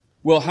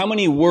Well, how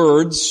many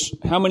words,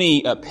 how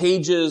many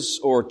pages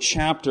or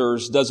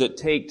chapters does it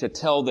take to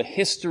tell the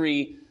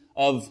history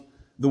of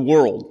the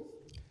world?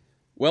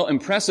 Well,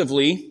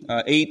 impressively,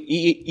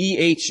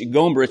 E.H.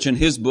 Gombrich in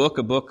his book,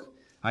 a book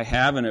I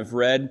have and have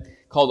read,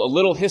 called A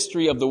Little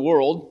History of the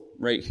World,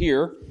 right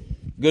here,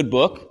 good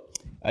book,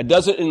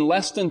 does it in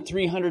less than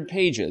 300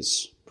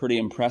 pages. Pretty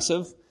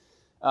impressive.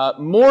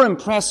 More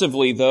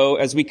impressively, though,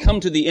 as we come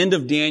to the end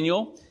of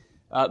Daniel,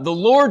 the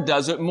Lord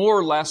does it more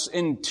or less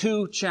in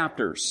 2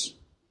 chapters.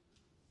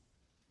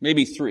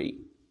 Maybe 3.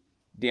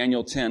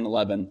 Daniel 10,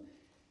 11,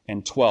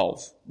 and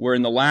 12. We're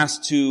in the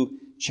last 2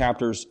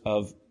 chapters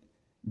of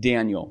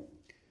Daniel.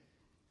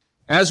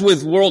 As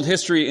with world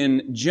history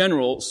in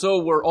general, so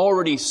we're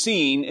already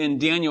seeing in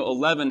Daniel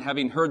 11,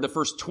 having heard the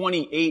first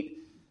 28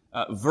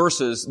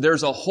 verses,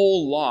 there's a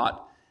whole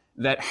lot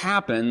that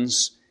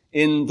happens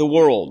in the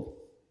world.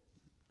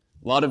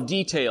 A lot of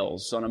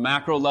details on a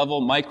macro level,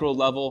 micro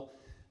level,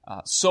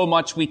 so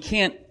much we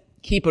can't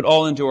keep it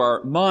all into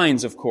our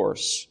minds, of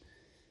course.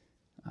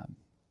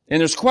 And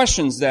there's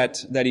questions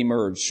that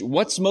emerge.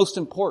 What's most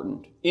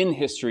important in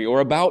history or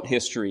about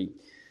history?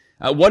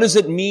 What does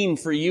it mean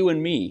for you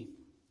and me?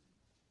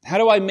 How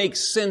do I make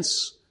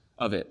sense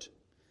of it?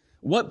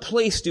 What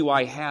place do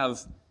I have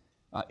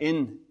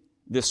in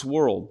this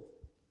world?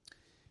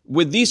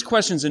 With these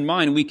questions in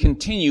mind, we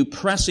continue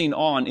pressing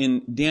on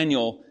in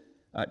Daniel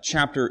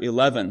chapter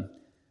 11,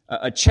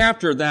 a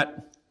chapter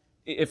that,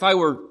 if I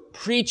were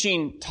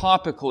preaching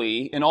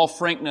topically, in all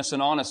frankness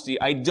and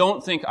honesty, I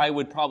don't think I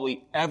would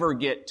probably ever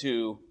get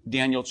to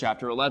Daniel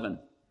chapter 11.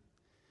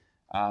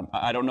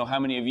 I don't know how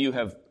many of you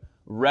have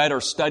read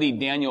or studied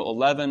Daniel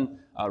 11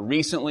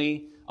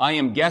 recently. I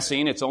am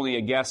guessing, it's only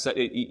a guess, that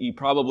you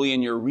probably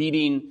in your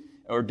reading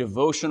or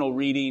devotional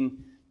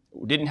reading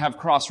didn't have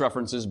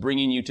cross-references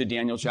bringing you to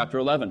Daniel chapter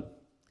 11.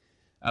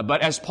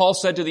 But as Paul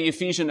said to the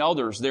Ephesian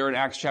elders there in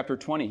Acts chapter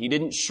 20, he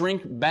didn't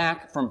shrink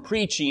back from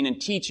preaching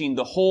and teaching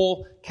the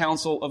whole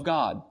counsel of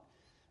God.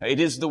 It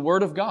is the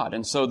Word of God,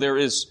 and so there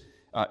is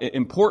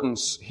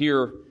importance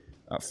here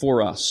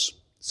for us.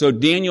 So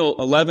Daniel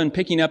 11,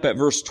 picking up at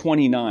verse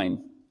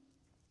 29.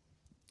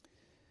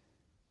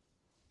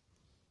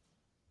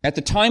 At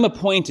the time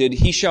appointed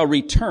he shall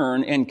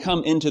return and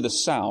come into the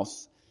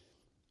south,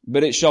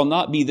 but it shall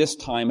not be this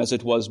time as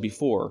it was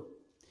before.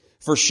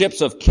 For ships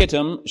of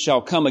Kittim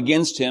shall come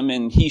against him,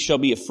 and he shall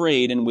be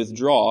afraid and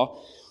withdraw,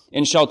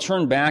 and shall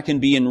turn back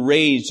and be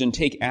enraged and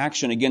take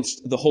action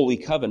against the holy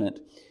covenant.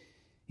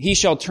 He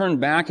shall turn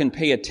back and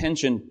pay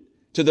attention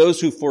to those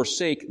who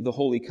forsake the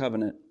holy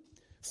covenant.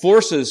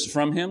 Forces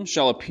from him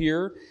shall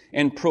appear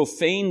and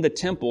profane the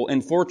temple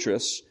and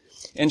fortress,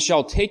 and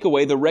shall take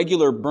away the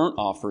regular burnt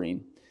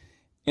offering.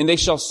 And they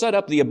shall set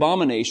up the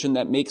abomination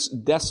that makes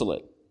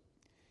desolate.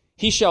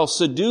 He shall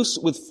seduce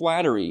with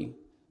flattery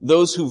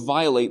those who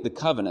violate the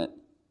covenant,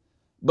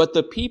 but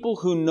the people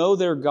who know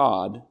their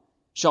God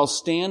shall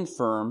stand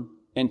firm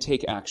and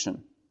take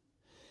action.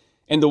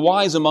 And the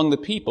wise among the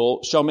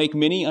people shall make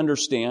many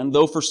understand,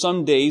 though for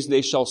some days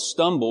they shall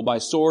stumble by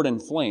sword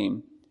and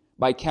flame,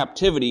 by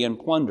captivity and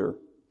plunder.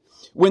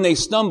 When they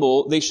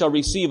stumble, they shall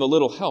receive a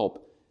little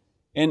help,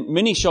 and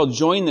many shall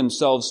join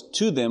themselves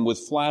to them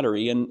with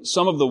flattery, and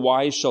some of the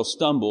wise shall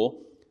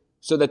stumble,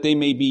 so that they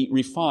may be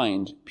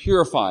refined,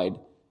 purified,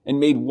 and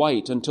made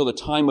white until the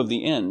time of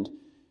the end,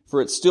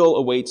 for it still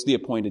awaits the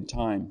appointed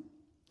time.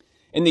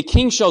 And the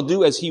king shall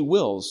do as he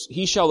wills.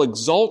 He shall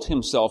exalt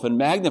himself and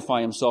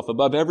magnify himself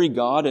above every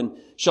god, and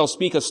shall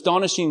speak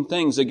astonishing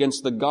things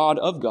against the God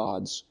of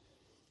gods.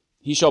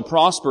 He shall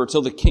prosper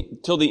till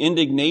the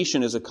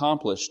indignation is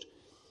accomplished.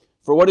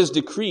 For what is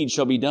decreed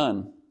shall be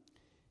done.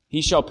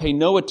 He shall pay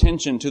no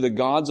attention to the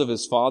gods of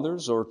his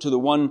fathers, or to the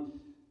one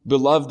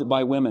beloved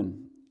by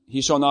women.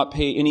 He shall not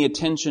pay any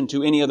attention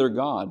to any other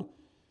god,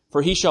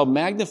 for he shall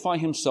magnify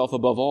himself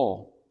above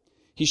all.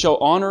 He shall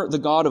honor the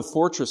God of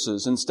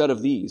fortresses instead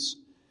of these.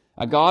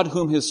 A God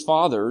whom his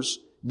fathers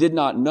did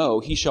not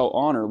know, he shall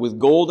honor with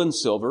gold and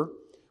silver,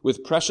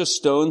 with precious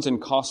stones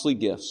and costly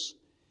gifts.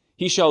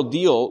 He shall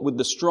deal with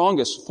the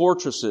strongest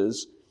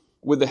fortresses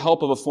with the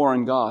help of a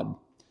foreign god.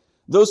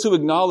 Those who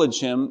acknowledge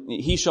him,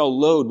 he shall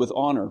load with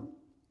honor.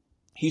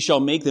 He shall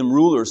make them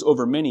rulers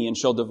over many, and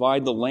shall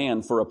divide the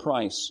land for a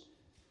price.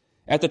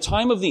 At the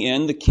time of the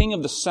end, the king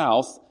of the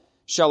south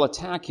shall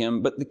attack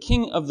him, but the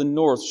king of the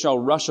north shall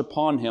rush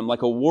upon him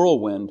like a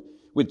whirlwind,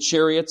 with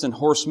chariots and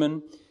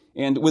horsemen,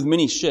 and with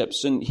many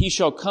ships. And he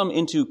shall come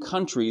into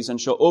countries,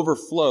 and shall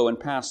overflow and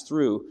pass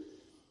through.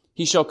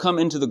 He shall come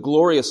into the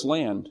glorious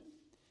land.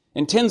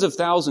 And tens of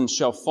thousands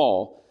shall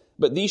fall,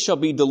 but these shall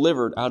be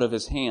delivered out of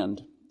his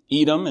hand.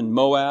 Edom and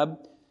Moab,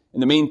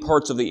 and the main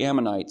parts of the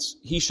Ammonites.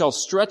 He shall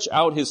stretch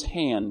out his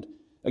hand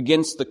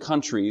against the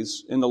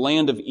countries, and the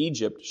land of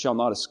Egypt shall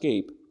not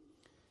escape.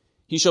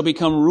 He shall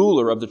become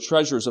ruler of the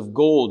treasures of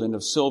gold and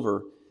of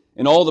silver,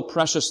 and all the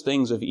precious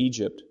things of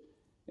Egypt.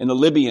 And the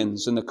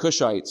Libyans and the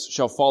Cushites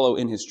shall follow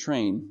in his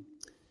train.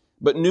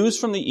 But news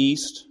from the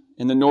east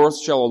and the north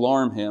shall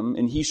alarm him,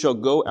 and he shall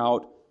go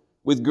out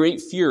with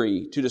great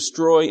fury to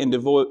destroy and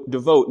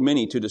devote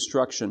many to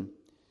destruction.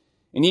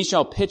 And he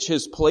shall pitch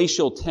his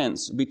palatial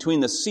tents between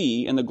the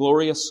sea and the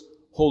glorious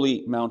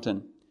holy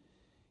mountain.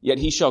 Yet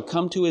he shall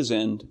come to his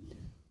end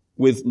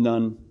with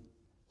none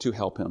to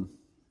help him.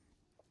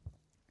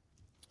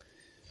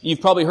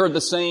 You've probably heard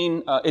the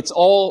saying, it's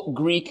all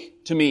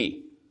Greek to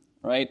me,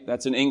 right?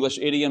 That's an English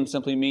idiom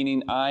simply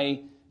meaning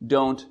I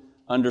don't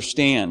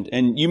understand.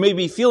 And you may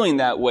be feeling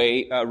that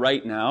way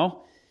right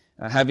now,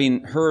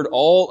 having heard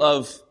all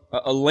of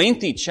a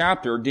lengthy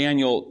chapter,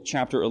 Daniel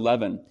chapter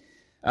 11.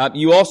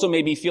 You also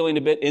may be feeling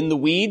a bit in the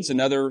weeds,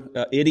 another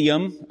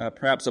idiom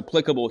perhaps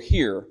applicable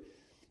here.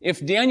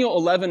 If Daniel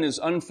 11 is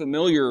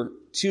unfamiliar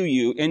to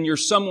you, and you're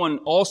someone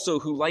also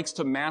who likes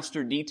to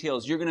master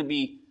details, you're going to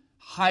be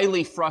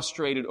highly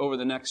frustrated over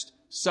the next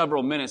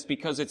several minutes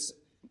because it's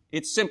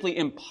simply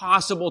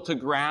impossible to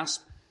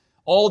grasp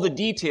all the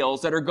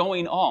details that are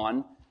going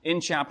on in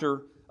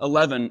chapter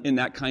 11 in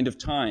that kind of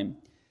time.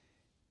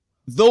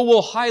 Though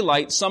we'll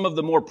highlight some of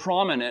the more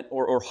prominent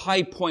or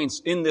high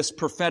points in this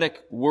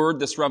prophetic word,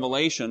 this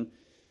revelation,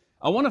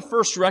 I want to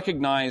first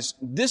recognize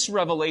this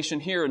revelation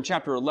here in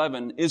chapter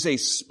 11 is a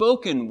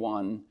spoken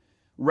one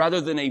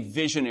rather than a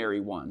visionary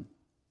one.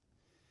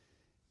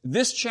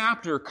 This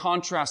chapter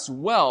contrasts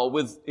well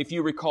with, if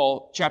you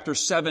recall, chapter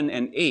 7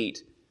 and 8,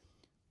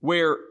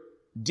 where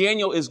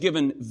Daniel is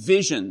given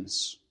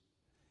visions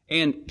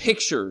and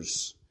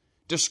pictures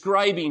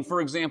describing, for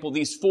example,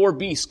 these 4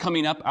 beasts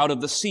coming up out of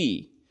the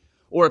sea,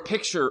 or a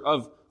picture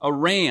of a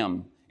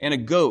ram and a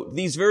goat,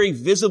 these very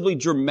visibly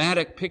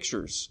dramatic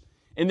pictures.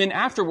 And then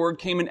afterward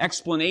came an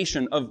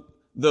explanation of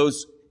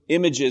those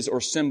images or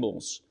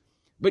symbols.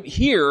 But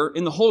here,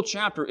 in the whole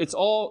chapter, it's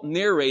all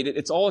narrated,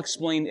 it's all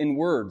explained in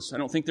words. I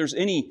don't think there's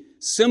any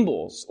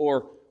symbols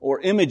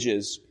or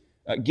images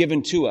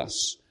given to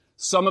us.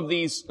 Some of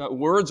these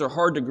words are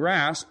hard to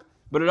grasp,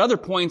 but at other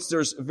points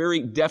there's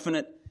very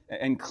definite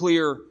and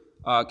clear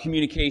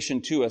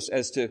communication to us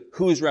as to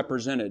who is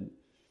represented.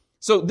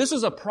 So this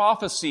is a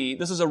prophecy,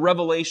 this is a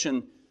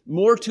revelation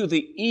more to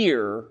the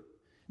ear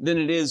than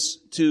it is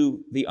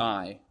to the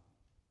eye.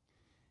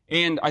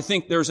 And I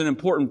think there's an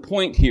important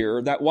point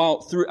here that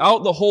while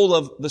throughout the whole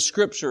of the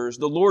Scriptures,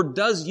 the Lord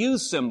does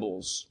use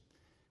symbols,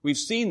 we've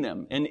seen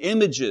them, and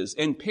images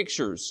and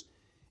pictures.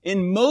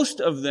 In most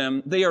of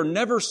them, they are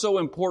never so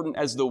important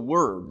as the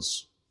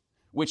words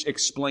which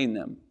explain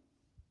them.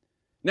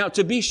 Now,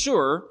 to be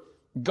sure,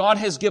 God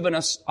has given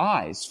us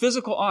eyes,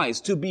 physical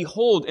eyes, to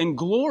behold and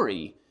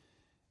glory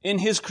in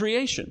His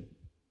creation.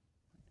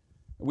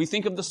 We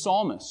think of the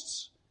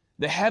psalmists.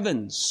 The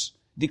heavens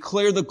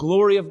declare the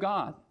glory of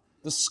God.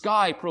 The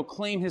sky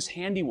proclaim His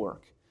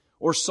handiwork.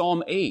 Or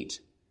Psalm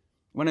 8.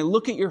 When I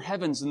look at your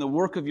heavens and the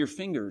work of your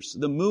fingers,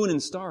 the moon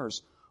and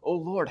stars, O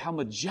Lord, how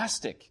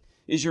majestic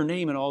is your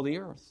name in all the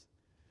earth.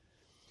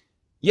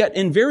 Yet,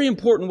 in very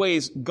important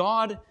ways,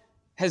 God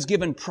has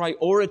given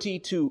priority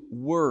to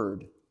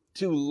word,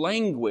 to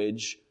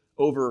language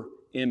over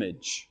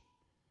image.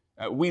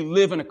 We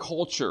live in a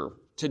culture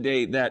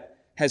today that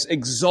has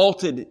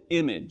exalted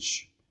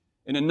image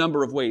in a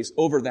number of ways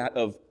over that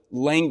of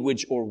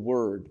language or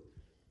word.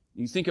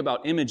 You think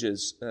about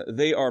images,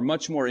 they are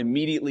much more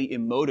immediately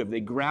emotive. They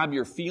grab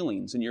your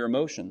feelings and your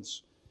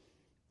emotions.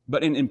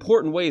 But in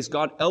important ways,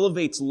 God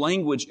elevates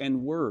language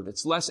and word.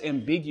 It's less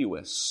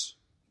ambiguous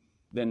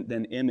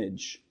than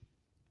image.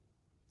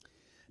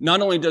 Not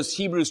only does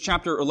Hebrews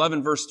chapter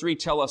 11 verse 3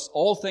 tell us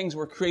all things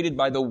were created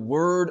by the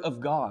Word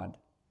of God,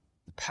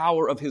 the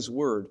power of His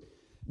Word,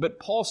 but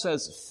Paul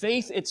says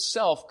faith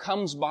itself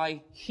comes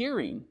by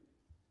hearing,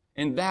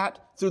 and that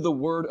through the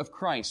Word of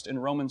Christ in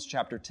Romans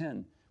chapter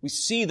 10. We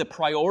see the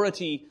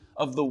priority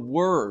of the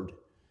Word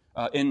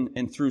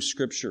in through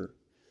Scripture.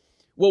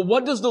 Well,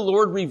 what does the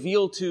Lord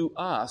reveal to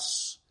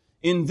us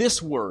in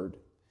this Word,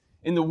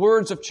 in the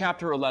words of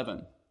chapter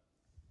 11?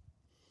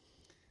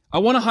 I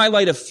want to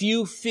highlight a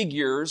few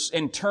figures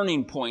and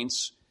turning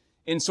points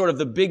in sort of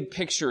the big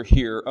picture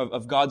here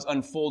of God's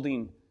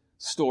unfolding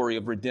story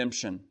of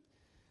redemption.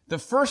 The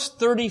first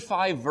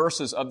 35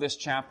 verses of this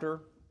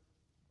chapter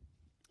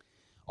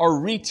are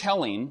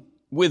retelling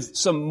with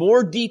some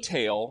more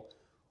detail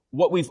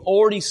what we've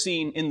already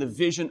seen in the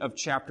vision of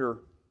chapter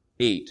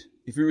 8.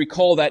 If you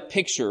recall that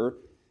picture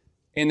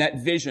and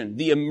that vision,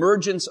 the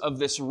emergence of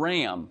this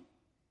ram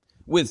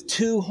with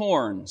 2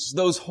 horns.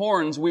 Those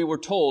horns, we were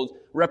told,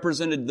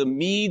 represented the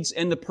Medes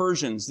and the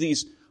Persians,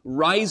 these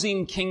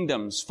rising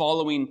kingdoms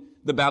following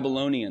the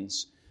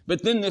Babylonians.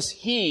 But then this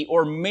he,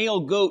 or male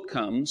goat,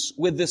 comes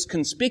with this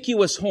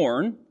conspicuous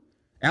horn,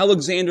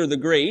 Alexander the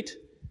Great,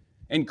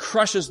 and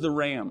crushes the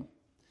ram.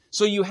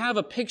 So you have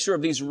a picture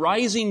of these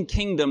rising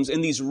kingdoms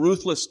and these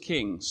ruthless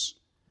kings.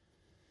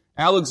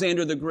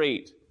 Alexander the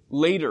Great,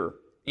 later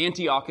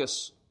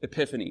Antiochus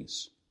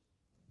Epiphanes.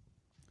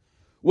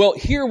 Well,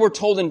 here we're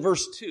told in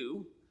verse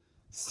 2,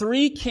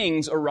 3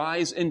 kings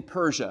arise in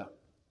Persia.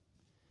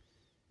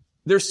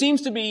 There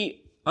seems to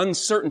be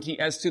uncertainty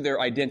as to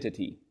their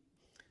identity,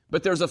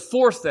 but there's a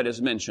 4th that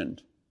is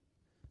mentioned.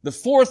 The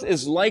 4th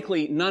is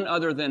likely none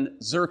other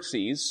than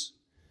Xerxes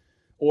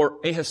or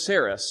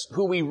Ahasuerus,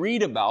 who we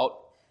read about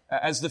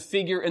as the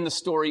figure in the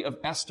story of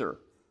Esther.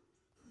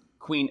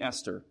 Queen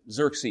Esther,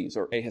 Xerxes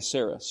or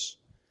Ahasuerus.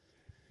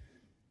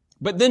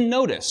 But then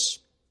notice,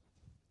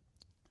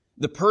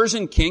 the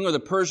Persian king or the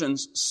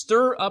Persians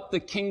stir up the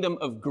kingdom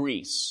of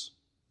Greece.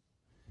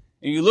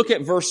 And you look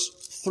at verse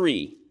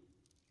 3.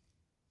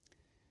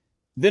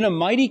 Then a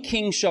mighty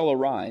king shall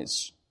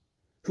arise,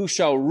 who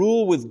shall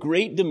rule with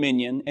great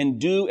dominion and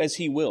do as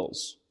he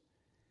wills.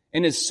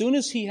 And as soon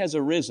as he has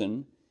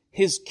arisen,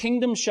 his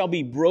kingdom shall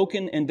be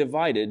broken and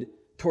divided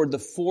toward the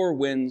four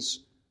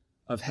winds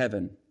of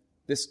heaven.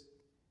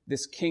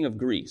 This king of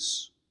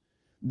Greece.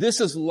 This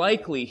is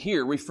likely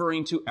here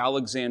referring to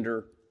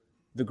Alexander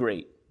the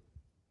Great,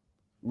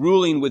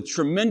 ruling with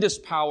tremendous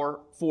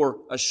power for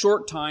a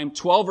short time,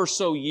 12 or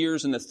so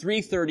years in the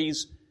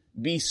 330s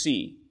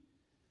BC.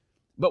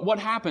 But what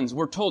happens?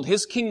 We're told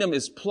his kingdom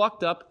is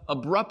plucked up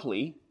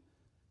abruptly,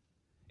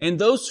 and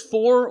those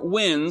four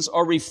winds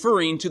are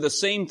referring to the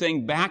same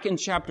thing back in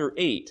chapter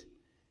 8.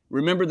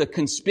 Remember the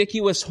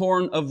conspicuous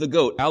horn of the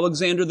goat,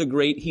 Alexander the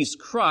Great, he's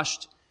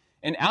crushed,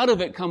 and out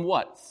of it come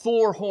what?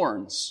 4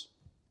 horns.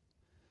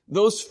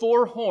 Those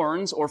 4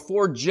 horns, or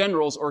 4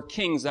 generals or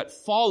kings that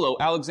follow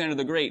Alexander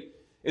the Great,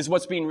 is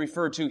what's being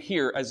referred to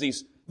here as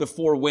the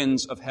 4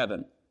 winds of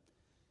heaven.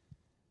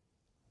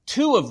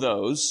 2 of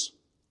those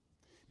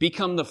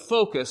become the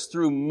focus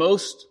through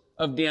most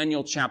of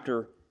Daniel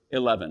chapter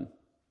 11.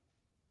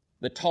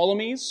 The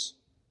Ptolemies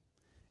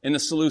and the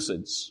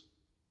Seleucids.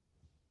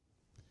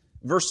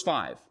 Verse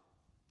 5.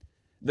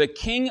 The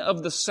king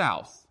of the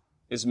south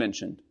is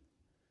mentioned.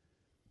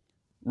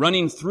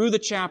 Running through the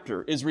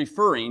chapter is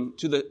referring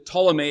to the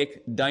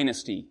Ptolemaic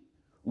dynasty,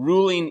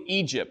 ruling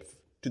Egypt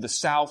to the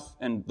south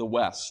and the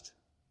west.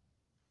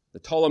 The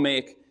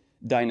Ptolemaic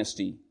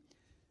dynasty.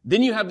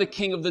 Then you have the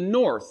king of the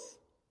north,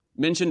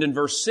 mentioned in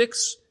verse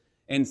 6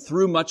 and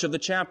through much of the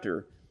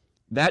chapter.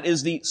 That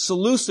is the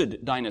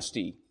Seleucid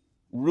dynasty,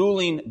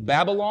 ruling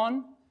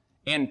Babylon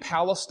and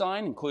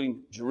Palestine,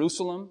 including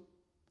Jerusalem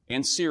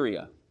and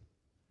Syria.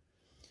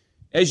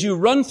 As you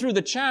run through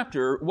the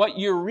chapter, what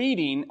you're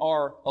reading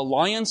are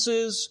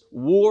alliances,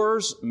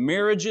 wars,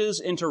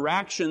 marriages,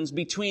 interactions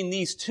between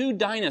these 2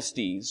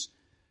 dynasties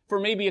for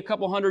maybe a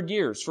couple hundred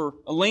years, for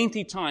a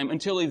lengthy time,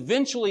 until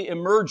eventually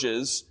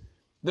emerges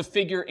the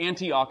figure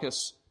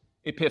Antiochus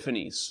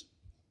Epiphanes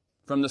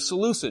from the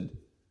Seleucid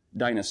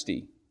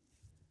dynasty,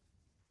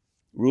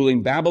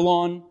 ruling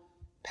Babylon,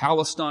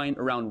 Palestine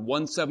around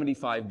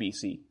 175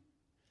 BC.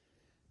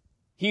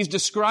 He's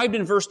described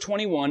in verse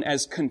 21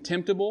 as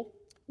contemptible,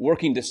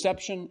 working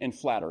deception and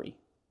flattery.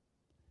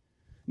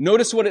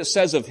 Notice what it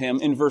says of him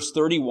in verse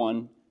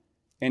 31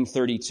 and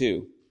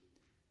 32.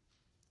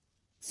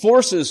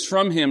 Forces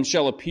from him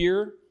shall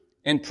appear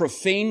and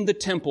profane the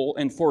temple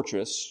and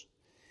fortress,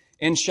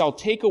 and shall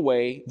take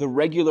away the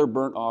regular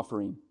burnt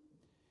offering.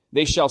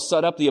 They shall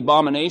set up the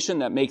abomination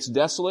that makes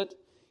desolate.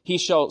 He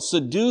shall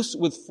seduce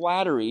with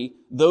flattery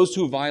those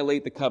who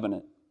violate the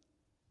covenant.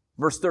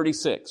 Verse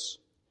 36.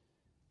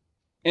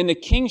 And the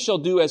king shall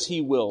do as he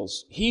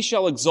wills. He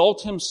shall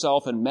exalt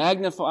himself and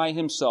magnify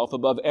himself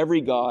above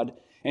every god,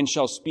 and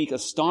shall speak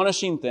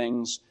astonishing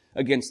things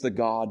against the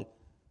God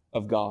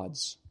of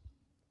gods.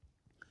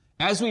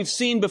 As we've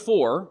seen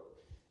before,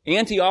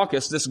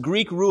 Antiochus, this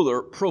Greek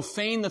ruler,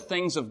 profaned the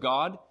things of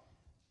God,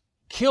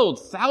 killed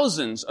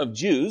thousands of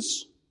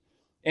Jews,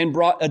 and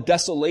brought a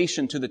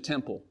desolation to the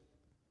temple,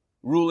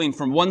 ruling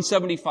from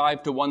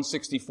 175 to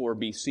 164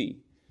 BC.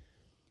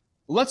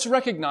 Let's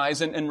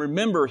recognize and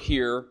remember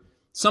here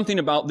something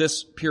about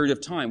this period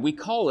of time. We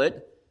call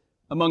it,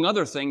 among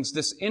other things,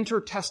 this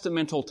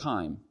intertestamental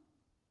time.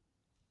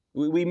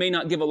 We may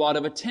not give a lot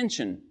of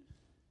attention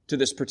to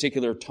this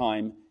particular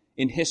time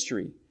in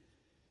history.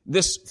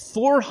 This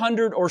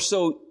 400 or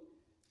so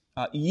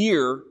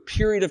year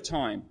period of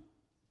time,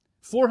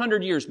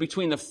 400 years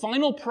between the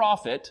final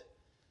prophet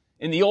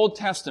in the Old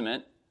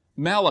Testament,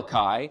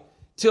 Malachi,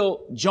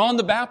 till John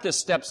the Baptist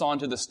steps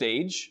onto the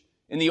stage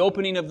in the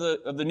opening of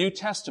the New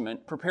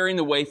Testament, preparing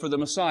the way for the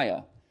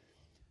Messiah.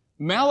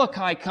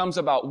 Malachi comes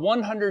about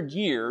 100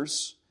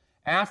 years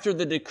after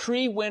the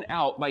decree went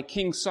out by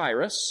King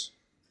Cyrus,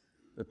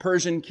 the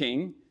Persian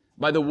king,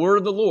 by the word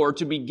of the Lord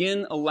to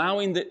begin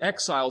allowing the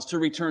exiles to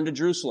return to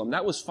Jerusalem.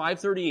 That was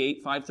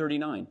 538,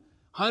 539.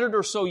 100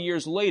 or so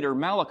years later,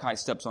 Malachi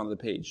steps onto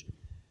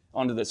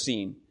the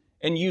scene.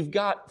 And you've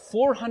got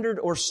 400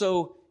 or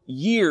so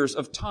years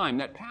of time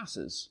that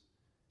passes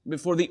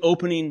before the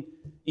opening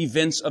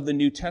events of the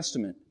New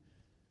Testament.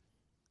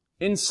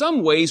 In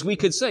some ways, we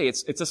could say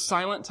it's a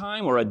silent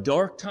time or a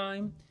dark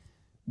time,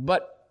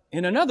 but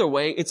in another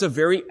way, it's a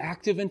very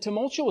active and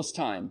tumultuous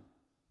time,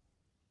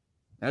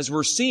 as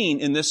we're seeing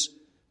in this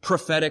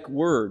prophetic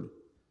word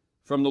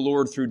from the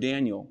Lord through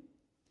Daniel.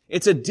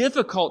 It's a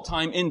difficult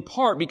time in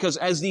part because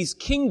as these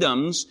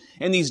kingdoms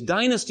and these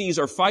dynasties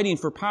are fighting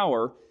for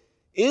power,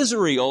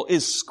 Israel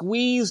is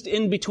squeezed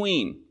in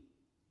between,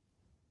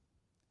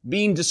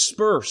 being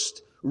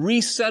dispersed,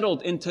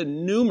 resettled into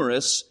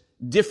numerous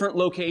different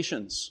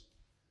locations.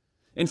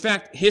 In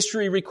fact,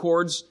 history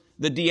records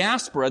the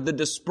diaspora, the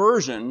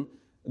dispersion,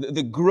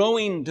 the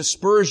growing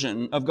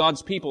dispersion of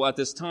God's people at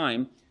this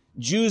time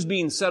Jews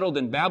being settled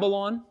in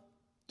Babylon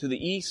to the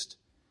east,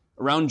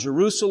 around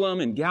Jerusalem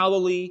and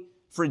Galilee,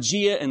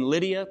 Phrygia and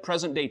Lydia,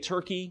 present-day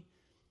Turkey,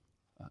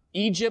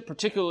 Egypt,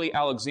 particularly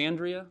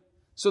Alexandria.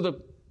 So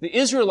the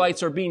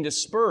Israelites are being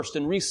dispersed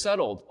and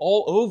resettled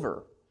all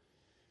over.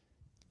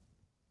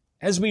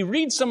 As we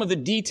read some of the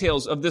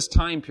details of this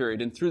time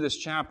period and through this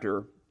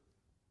chapter,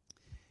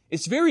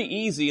 it's very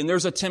easy, and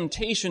there's a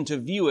temptation to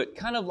view it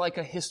kind of like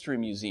a history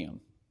museum.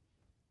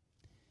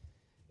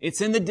 It's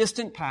in the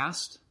distant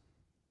past.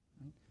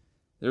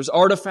 There's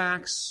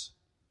artifacts,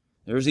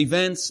 there's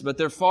events, but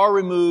they're far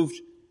removed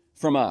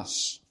from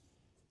us.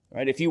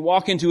 Right? If you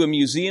walk into a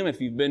museum, if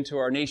you've been to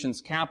our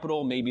nation's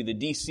capital, maybe the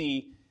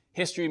D.C.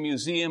 History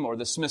Museum or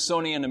the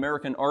Smithsonian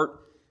American Art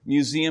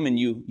Museum, and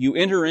you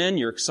enter in,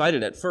 you're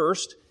excited at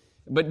first,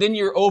 but then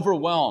you're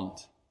overwhelmed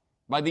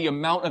by the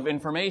amount of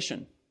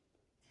information.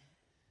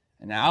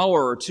 An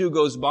hour or two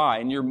goes by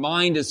and your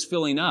mind is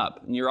filling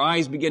up and your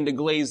eyes begin to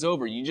glaze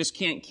over. You just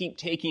can't keep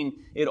taking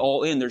it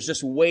all in. There's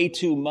just way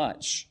too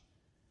much.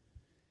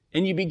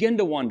 And you begin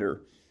to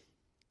wonder,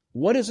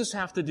 what does this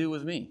have to do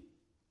with me?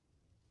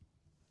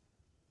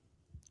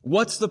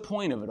 What's the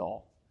point of it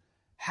all?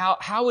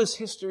 How is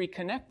history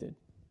connected?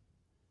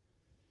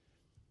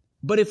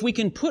 But if we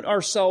can put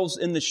ourselves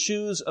in the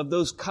shoes of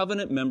those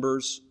covenant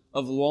members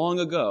of long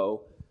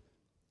ago,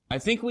 I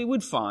think we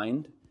would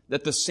find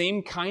that the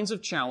same kinds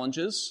of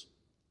challenges,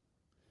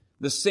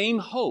 the same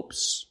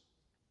hopes,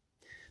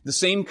 the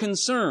same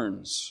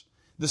concerns,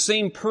 the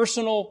same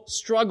personal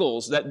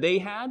struggles that they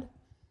had,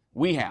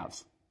 we have.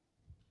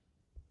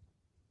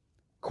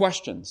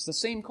 Questions, the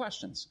same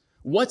questions.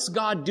 What's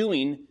God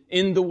doing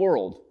in the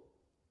world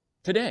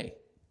today?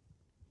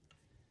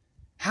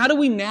 How do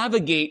we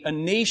navigate a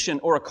nation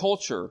or a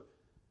culture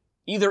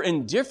either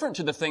indifferent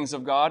to the things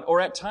of God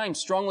or at times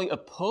strongly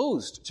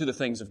opposed to the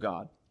things of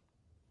God?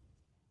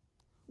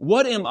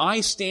 What am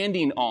I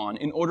standing on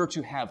in order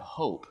to have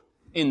hope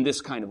in this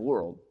kind of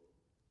world?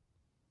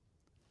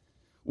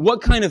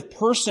 What kind of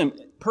person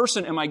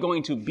am I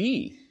going to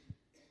be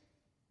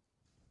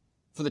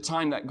for the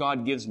time that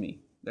God gives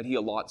me, that He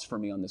allots for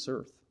me on this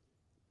earth?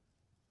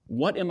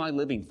 What am I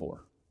living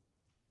for?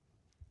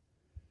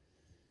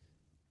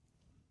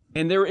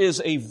 And there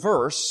is a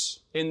verse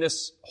in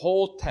this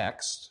whole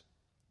text,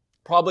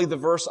 probably the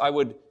verse I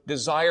would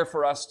desire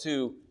for us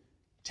to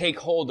take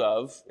hold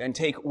of and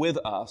take with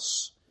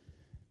us,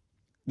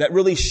 that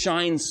really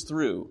shines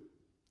through.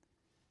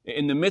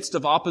 In the midst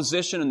of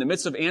opposition, in the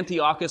midst of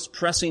Antiochus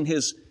pressing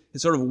his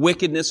sort of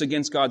wickedness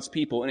against God's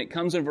people, and it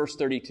comes in verse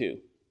 32.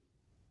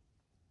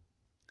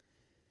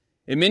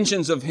 It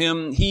mentions of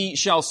him, he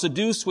shall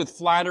seduce with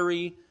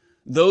flattery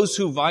those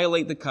who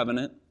violate the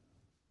covenant.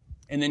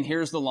 And then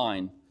here's the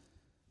line.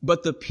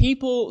 But the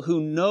people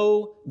who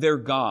know their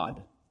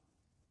God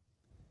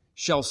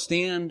shall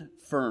stand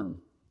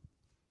firm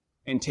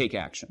and take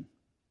action.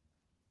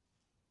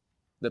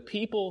 The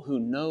people who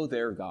know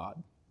their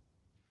God.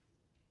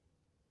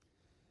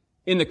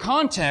 In the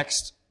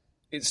context,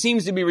 it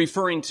seems to be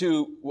referring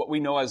to what we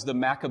know as the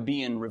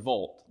Maccabean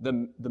revolt,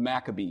 the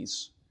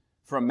Maccabees,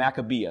 from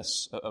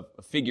Maccabeus,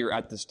 a figure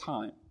at this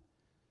time.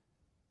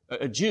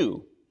 A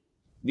Jew.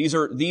 These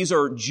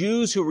are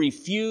Jews who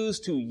refuse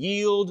to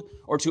yield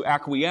or to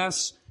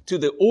acquiesce to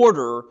the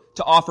order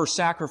to offer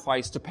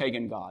sacrifice to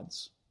pagan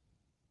gods.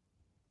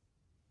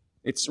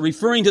 It's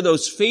referring to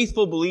those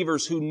faithful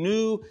believers who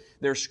knew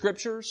their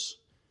scriptures,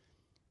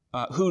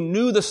 who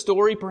knew the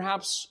story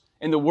perhaps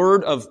in the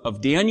word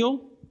of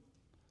Daniel,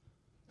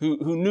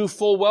 who knew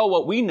full well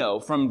what we know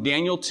from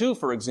Daniel 2,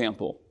 for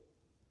example.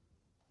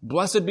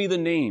 Blessed be the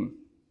name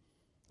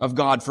of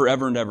God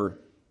forever and ever.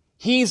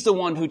 He's the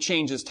one who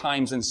changes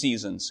times and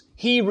seasons.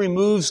 He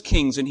removes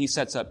kings and He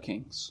sets up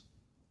kings.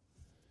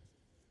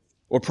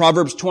 Or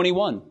Proverbs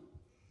 21.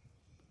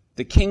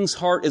 The king's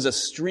heart is a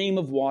stream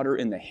of water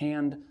in the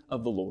hand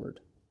of the Lord.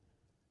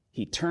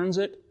 He turns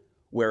it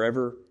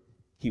wherever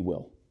He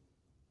will.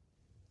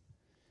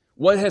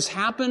 What has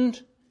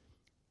happened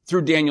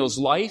through Daniel's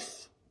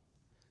life,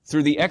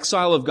 through the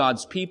exile of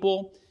God's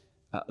people,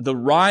 the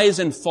rise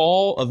and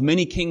fall of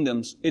many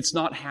kingdoms, it's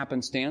not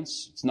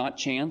happenstance, it's not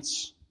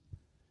chance.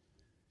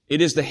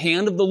 It is the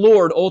hand of the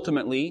Lord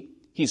ultimately.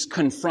 He's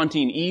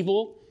confronting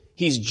evil.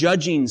 He's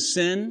judging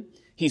sin.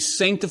 He's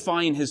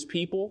sanctifying His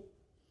people.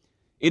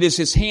 It is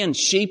His hand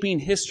shaping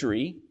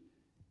history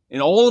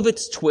in all of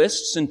its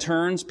twists and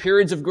turns,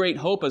 periods of great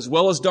hope as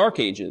well as dark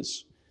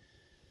ages.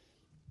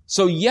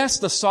 So yes,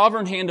 the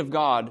sovereign hand of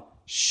God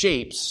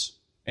shapes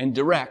and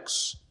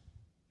directs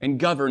and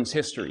governs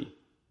history.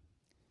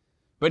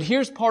 But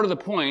here's part of the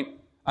point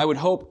I would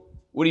hope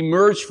would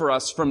emerge for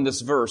us from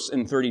this verse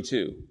in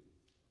 32.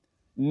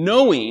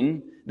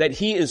 Knowing that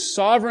He is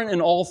sovereign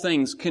in all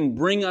things can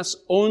bring us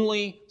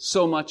only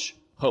so much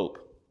hope.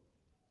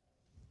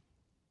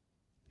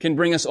 Can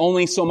bring us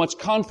only so much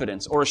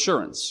confidence or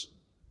assurance.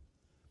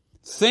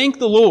 Thank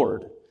the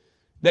Lord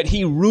that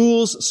He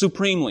rules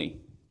supremely.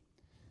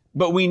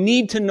 But we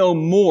need to know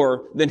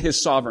more than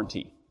His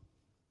sovereignty.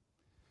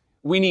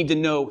 We need to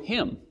know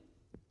Him.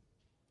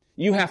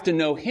 You have to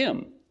know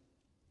Him.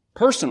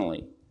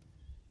 personally,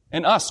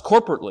 and us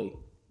corporately.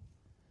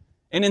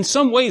 And in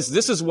some ways,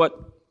 this is what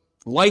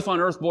life on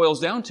earth boils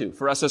down to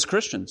for us as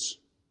Christians.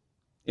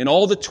 In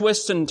all the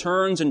twists and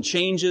turns and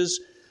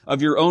changes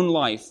of your own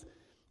life,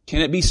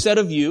 can it be said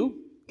of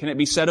you, can it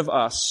be said of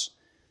us,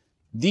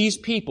 these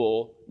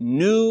people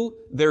knew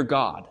their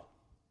God,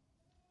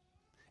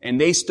 and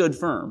they stood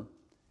firm,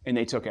 and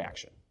they took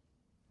action.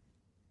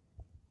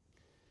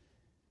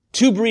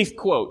 Two brief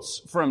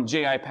quotes from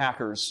J.I.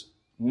 Packer's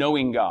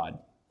Knowing God.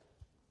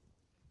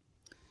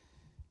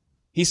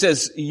 He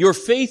says, "Your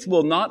faith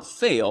will not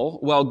fail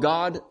while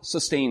God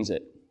sustains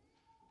it.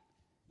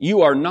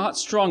 You are not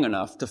strong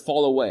enough to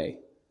fall away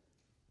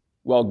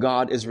while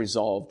God is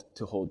resolved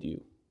to hold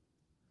you."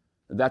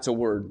 That's a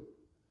word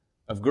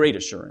of great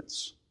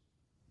assurance.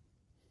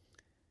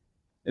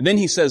 And then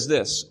he says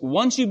this,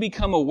 "Once you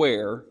become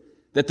aware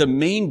that the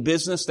main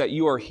business that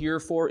you are here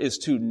for is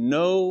to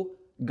know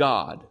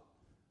God,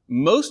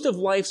 most of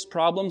life's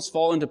problems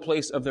fall into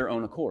place of their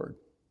own accord.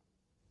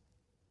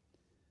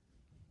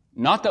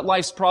 Not that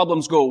life's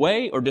problems go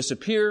away or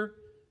disappear,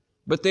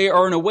 but they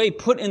are in a way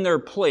put in their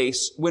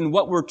place when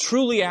what we're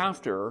truly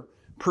after,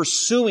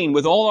 pursuing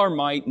with all our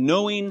might,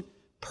 knowing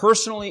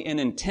personally and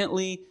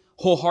intently,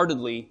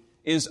 wholeheartedly,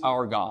 is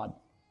our God."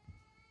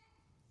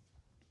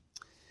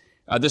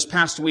 This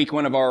past week,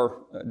 one of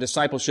our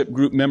discipleship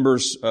group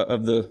members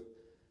of the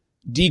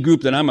D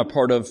group that I'm a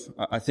part of,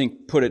 I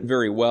think, put it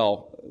very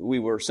well. We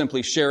were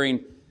simply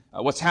sharing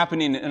what's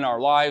happening in our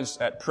lives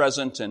at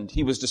present, and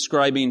he was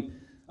describing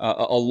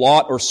a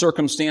lot or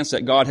circumstance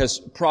that God has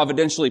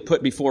providentially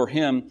put before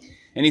him.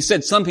 And he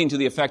said something to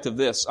the effect of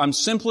this: "I'm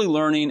simply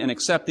learning and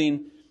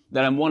accepting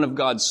that I'm one of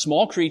God's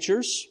small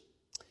creatures,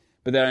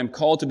 but that I'm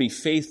called to be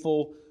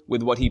faithful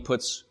with what he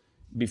puts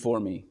before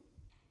me."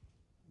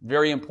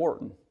 Very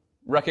important.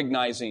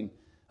 Recognizing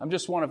I'm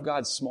just one of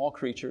God's small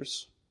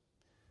creatures,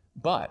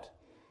 but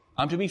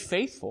I'm to be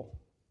faithful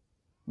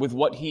with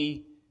what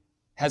he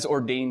has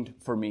ordained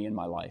for me in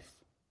my life.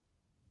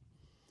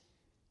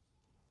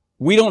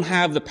 We don't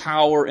have the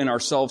power in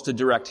ourselves to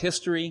direct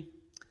history,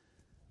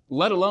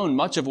 let alone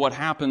much of what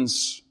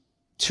happens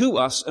to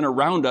us and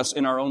around us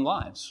in our own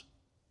lives.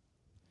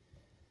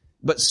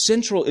 But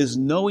central is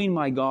knowing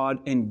my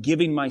God and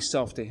giving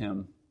myself to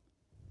him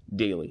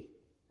daily.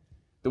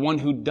 The one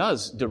who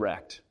does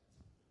direct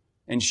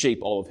and shape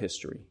all of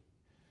history.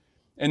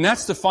 And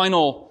that's the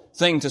final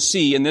thing to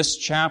see in this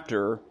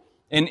chapter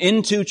and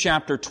into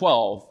chapter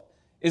 12,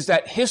 is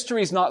that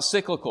history is not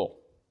cyclical.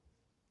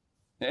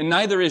 And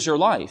neither is your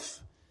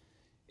life.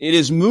 It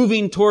is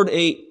moving toward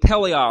a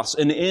teleos,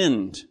 an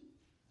end.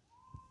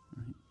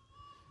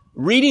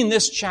 Reading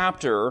this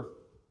chapter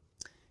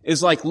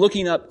is like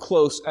looking up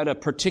close at a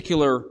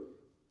particular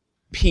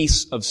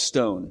piece of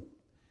stone.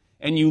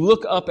 And you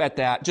look up at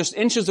that, just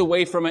inches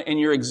away from it, and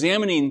you're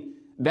examining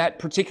that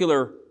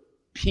particular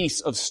piece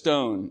of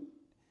stone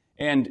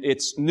and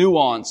its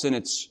nuance and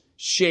its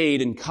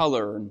shade and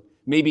color and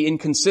maybe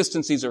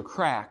inconsistencies or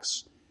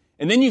cracks.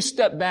 And then you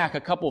step back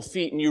a couple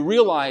feet and you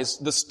realize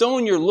the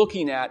stone you're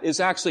looking at is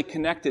actually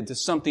connected to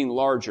something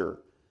larger.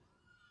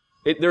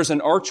 There's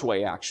an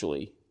archway,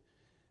 actually.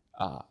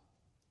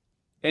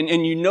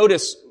 And you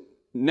notice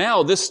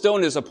now this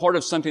stone is a part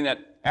of something that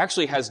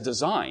actually has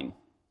design.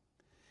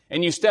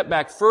 And you step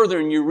back further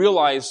and you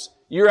realize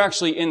you're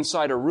actually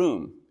inside a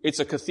room. It's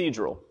a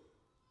cathedral.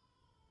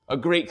 A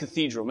great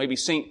cathedral. Maybe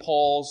St.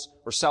 Paul's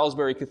or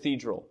Salisbury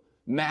Cathedral.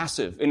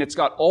 Massive. And it's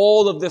got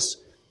all of this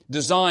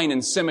design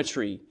and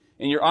symmetry.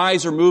 And your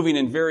eyes are moving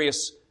in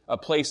various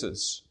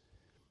places.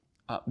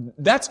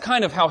 That's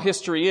kind of how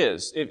history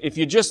is. If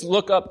you just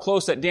look up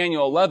close at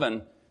Daniel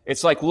 11,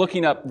 it's like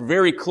looking up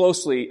very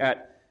closely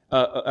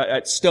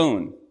at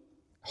stone.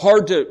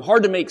 Hard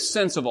to make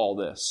sense of all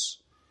this.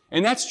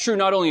 And that's true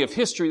not only of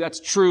history, that's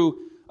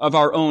true of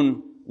our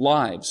own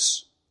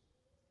lives.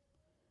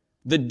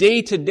 The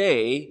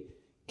day-to-day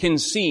can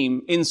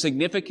seem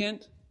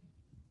insignificant,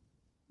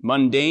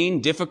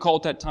 mundane,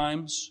 difficult at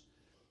times.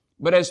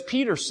 But as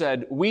Peter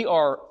said, we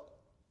are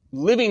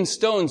living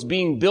stones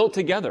being built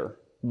together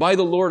by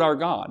the Lord our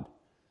God.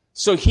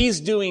 So he's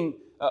doing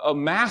a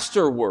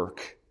master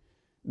work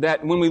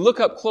that when we look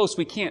up close,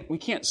 we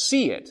can't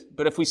see it.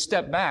 But if we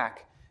step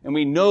back and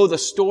we know the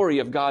story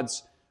of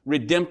God's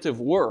redemptive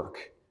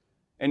work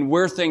and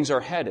where things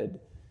are headed,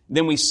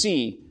 then we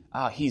see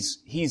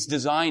he's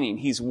designing,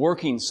 he's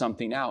working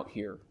something out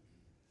here.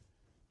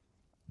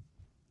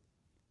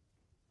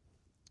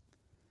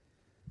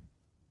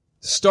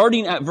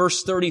 Starting at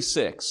verse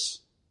 36,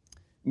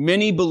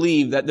 many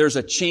believe that there's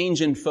a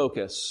change in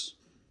focus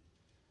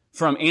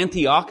from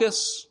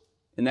Antiochus,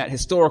 in that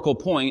historical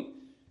point,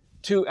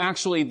 to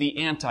actually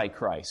the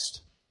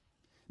Antichrist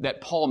that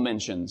Paul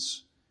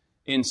mentions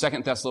in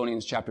 2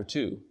 Thessalonians chapter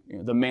 2,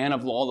 the man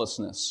of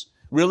lawlessness.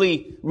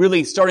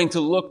 Really starting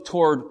to look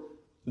toward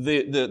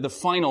the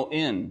final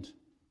end,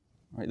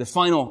 right? The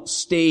final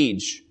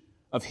stage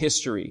of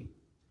history.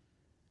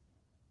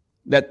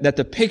 That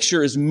the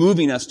picture is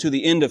moving us to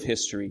the end of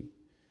history.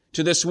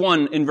 To this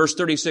one in verse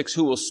 36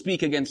 who will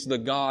speak against the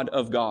God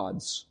of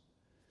gods.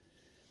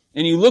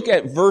 and you look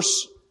at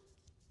verse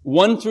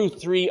 1 through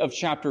 3 of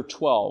chapter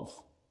 12,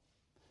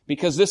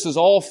 because this is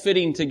all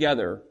fitting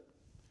together,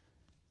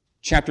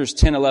 chapters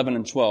 10, 11,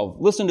 and 12.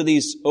 Listen to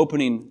these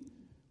opening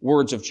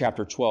words of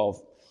chapter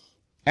 12.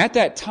 At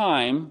that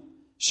time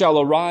shall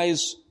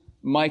arise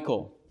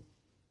Michael,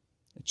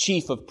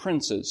 chief of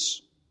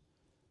princes.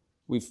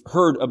 We've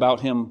heard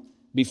about him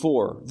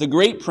before. The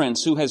great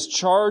prince who has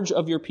charge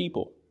of your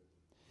people.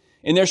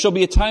 And there shall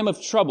be a time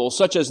of trouble,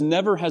 such as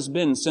never has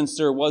been since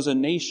there was a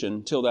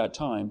nation till that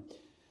time.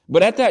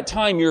 But at that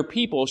time your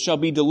people shall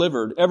be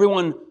delivered,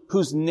 everyone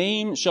whose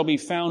name shall be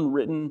found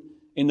written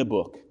in the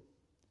book.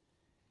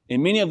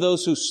 And many of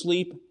those who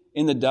sleep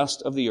in the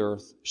dust of the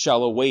earth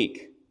shall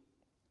awake,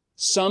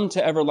 some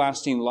to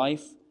everlasting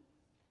life,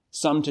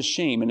 some to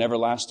shame and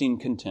everlasting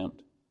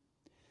contempt.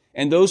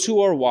 And those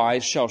who are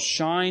wise shall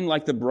shine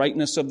like the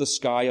brightness of the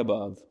sky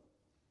above,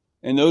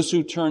 and those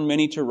who turn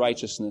many to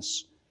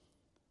righteousness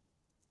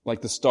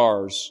like the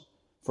stars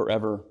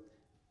forever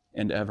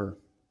and ever.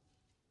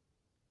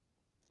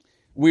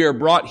 We are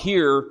brought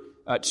here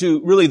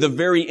to really the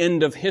very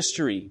end of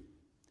history.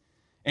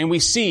 And we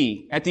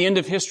see at the end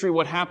of history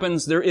what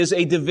happens. There is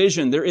a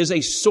division. There is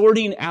a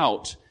sorting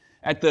out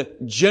at the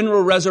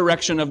general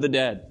resurrection of the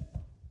dead.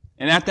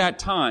 And at that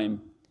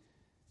time,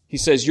 he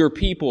says, your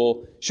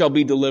people shall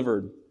be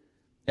delivered.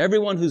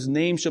 Everyone whose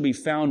name shall be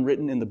found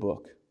written in the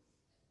book.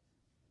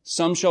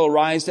 Some shall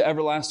arise to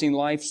everlasting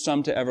life,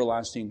 some to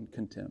everlasting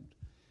contempt.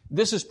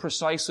 This is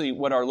precisely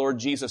what our Lord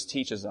Jesus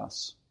teaches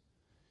us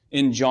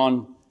in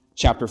John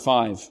chapter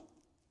 5.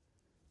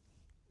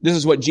 This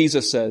is what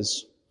Jesus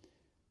says.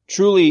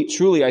 Truly,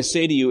 truly, I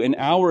say to you, an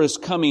hour is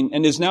coming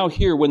and is now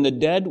here when the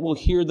dead will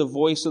hear the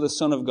voice of the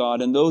Son of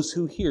God, and those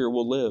who hear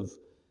will live.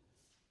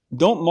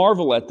 Don't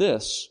marvel at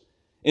this.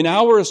 An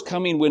hour is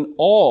coming when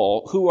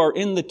all who are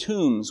in the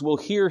tombs will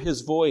hear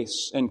his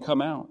voice and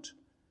come out.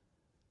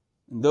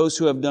 And those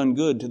who have done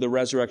good to the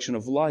resurrection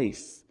of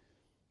life.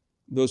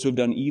 Those who have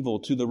done evil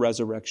to the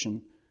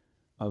resurrection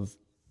of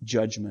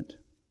judgment.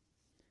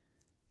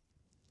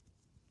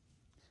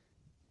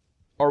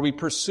 Are we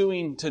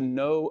pursuing to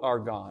know our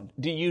God?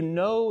 Do you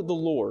know the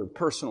Lord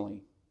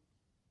personally?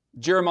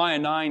 Jeremiah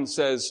 9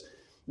 says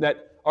that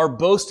our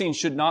boasting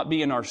should not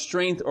be in our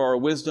strength or our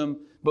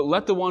wisdom, but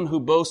let the one who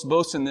boasts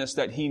boast in this,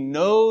 that he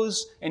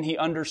knows and he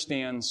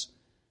understands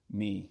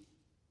me.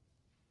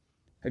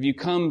 Have you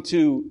come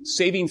to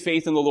saving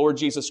faith in the Lord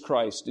Jesus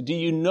Christ? Do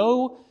you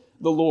know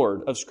the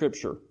Lord of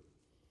Scripture?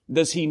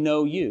 Does he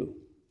know you?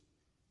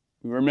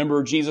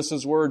 Remember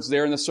Jesus' words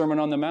there in the Sermon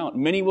on the Mount.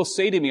 Many will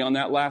say to me on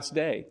that last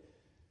day,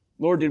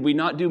 Lord, did we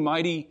not do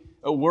mighty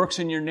works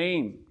in your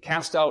name,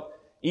 cast out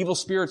evil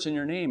spirits in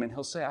your name? And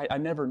he'll say, I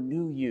never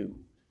knew you.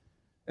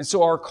 And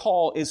so our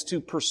call is to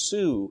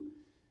pursue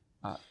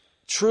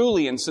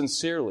truly and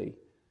sincerely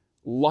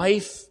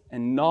life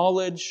and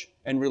knowledge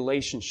and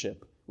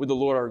relationship with the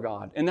Lord our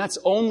God. And that's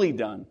only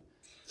done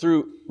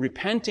through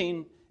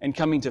repenting and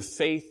coming to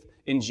faith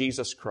in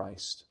Jesus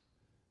Christ,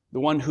 the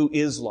one who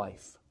is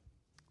life.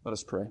 Let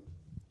us pray.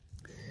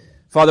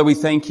 Father, we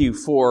thank you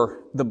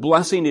for the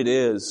blessing it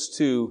is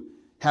to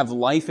have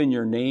life in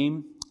your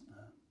name,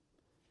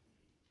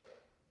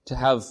 to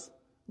have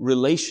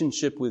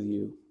relationship with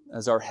you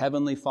as our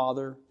Heavenly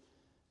Father,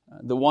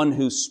 the one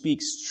who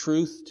speaks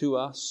truth to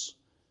us,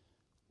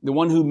 the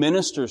one who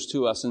ministers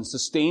to us and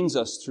sustains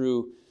us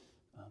through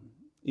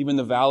even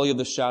the valley of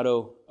the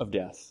shadow of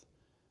death,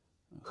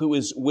 who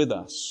is with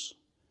us,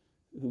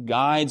 who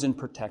guides and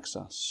protects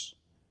us,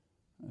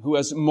 who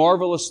has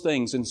marvelous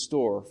things in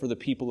store for the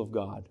people of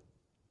God,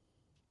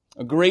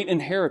 a great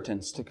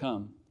inheritance to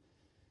come.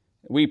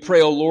 We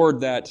pray, O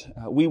Lord, that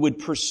we would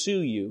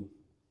pursue you,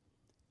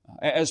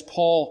 as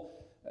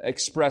Paul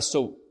expressed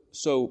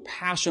so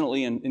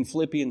passionately in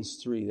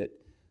Philippians 3,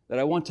 that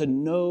I want to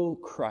know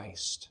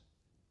Christ.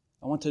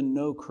 I want to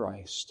know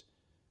Christ,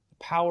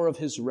 the power of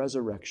his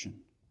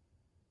resurrection,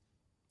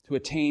 to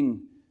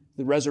attain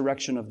the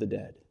resurrection of the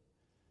dead.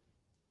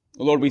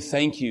 Lord, we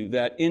thank you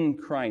that in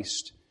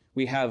Christ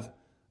we have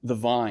the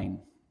vine,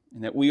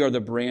 and that we are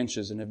the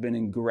branches and have been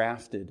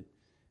engrafted,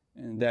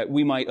 and that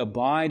we might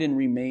abide and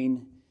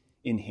remain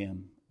in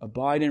him,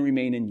 abide and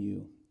remain in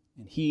you,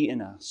 and he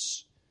in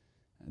us,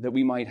 that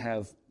we might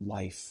have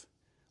life,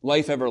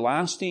 life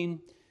everlasting,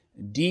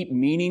 deep,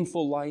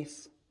 meaningful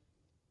life,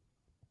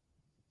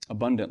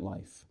 abundant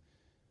life.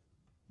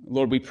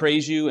 Lord, we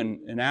praise you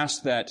and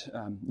ask that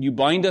you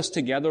bind us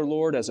together,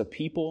 Lord, as a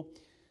people,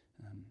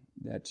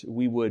 that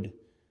we would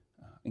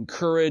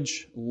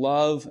encourage,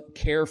 love,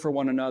 care for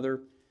one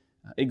another,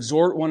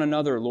 exhort one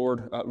another,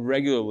 Lord,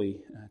 regularly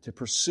to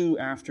pursue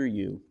after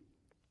you.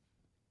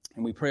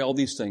 And we pray all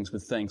these things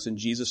with thanks in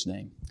Jesus'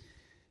 name.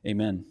 Amen.